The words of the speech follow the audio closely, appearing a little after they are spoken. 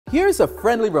Here's a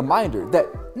friendly reminder that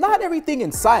not everything in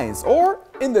science or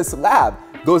in this lab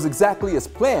goes exactly as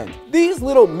planned. These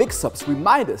little mix-ups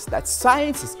remind us that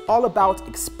science is all about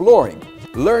exploring,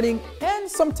 learning,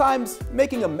 and sometimes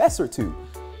making a mess or two.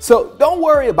 So don't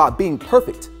worry about being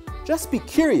perfect. Just be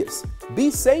curious,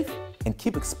 be safe, and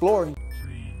keep exploring.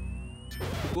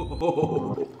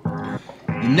 You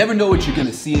never know what you're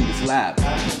gonna see in this lab.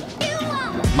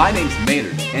 My name's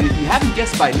Maynard, and if you haven't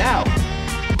guessed by now,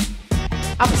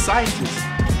 I'm a scientist.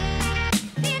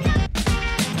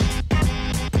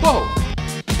 Whoa!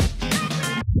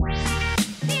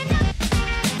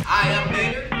 I am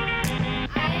Maynard,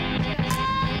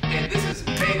 and this is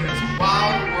Maynard's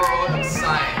Wild World of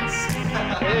Science.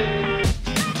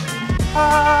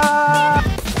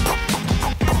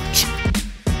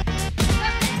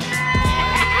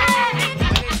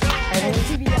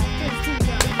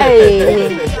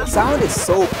 Hey. Sound is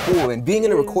so cool, and being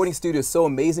in a recording studio is so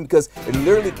amazing because it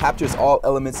literally captures all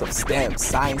elements of STEM,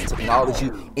 science, technology,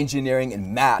 engineering,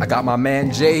 and math. I got my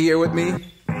man Jay here with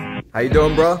me. How you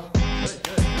doing, bro?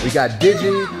 We got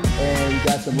Digi, and we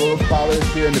got some robo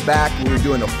scholars here in the back. We were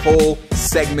doing a full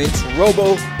segment,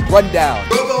 Robo Rundown.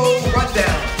 Robo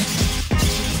Rundown.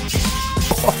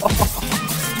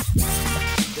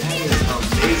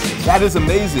 That is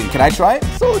amazing. Can I try it?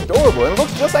 It's so adorable. It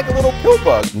looks just like a little pill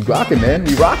bug. We rocking, man.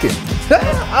 We rocking.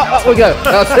 We got it.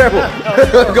 That was terrible.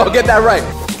 Go get that right.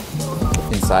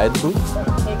 Inside the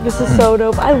booth. This is so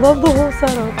dope. I love the whole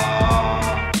setup.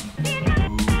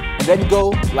 And then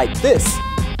go like this.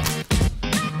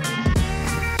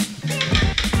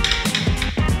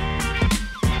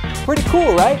 Pretty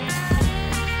cool, right?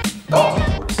 Oh, of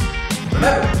course.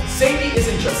 Remember, safety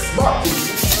isn't just smart.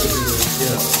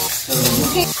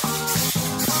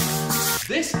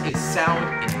 This is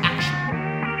sound in action.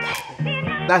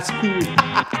 That's cool.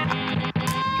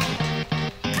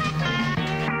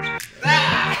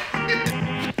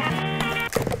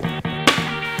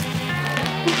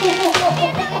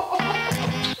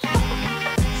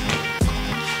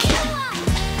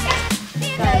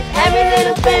 Every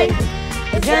little thing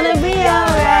is gonna be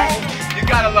alright. You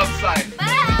gotta love science.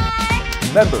 Bye.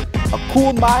 Remember, a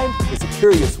cool mind is a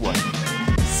curious one.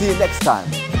 See you next time.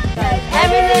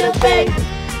 Every little thing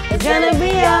is gonna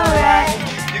be alright.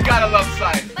 You gotta love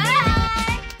science. Bye.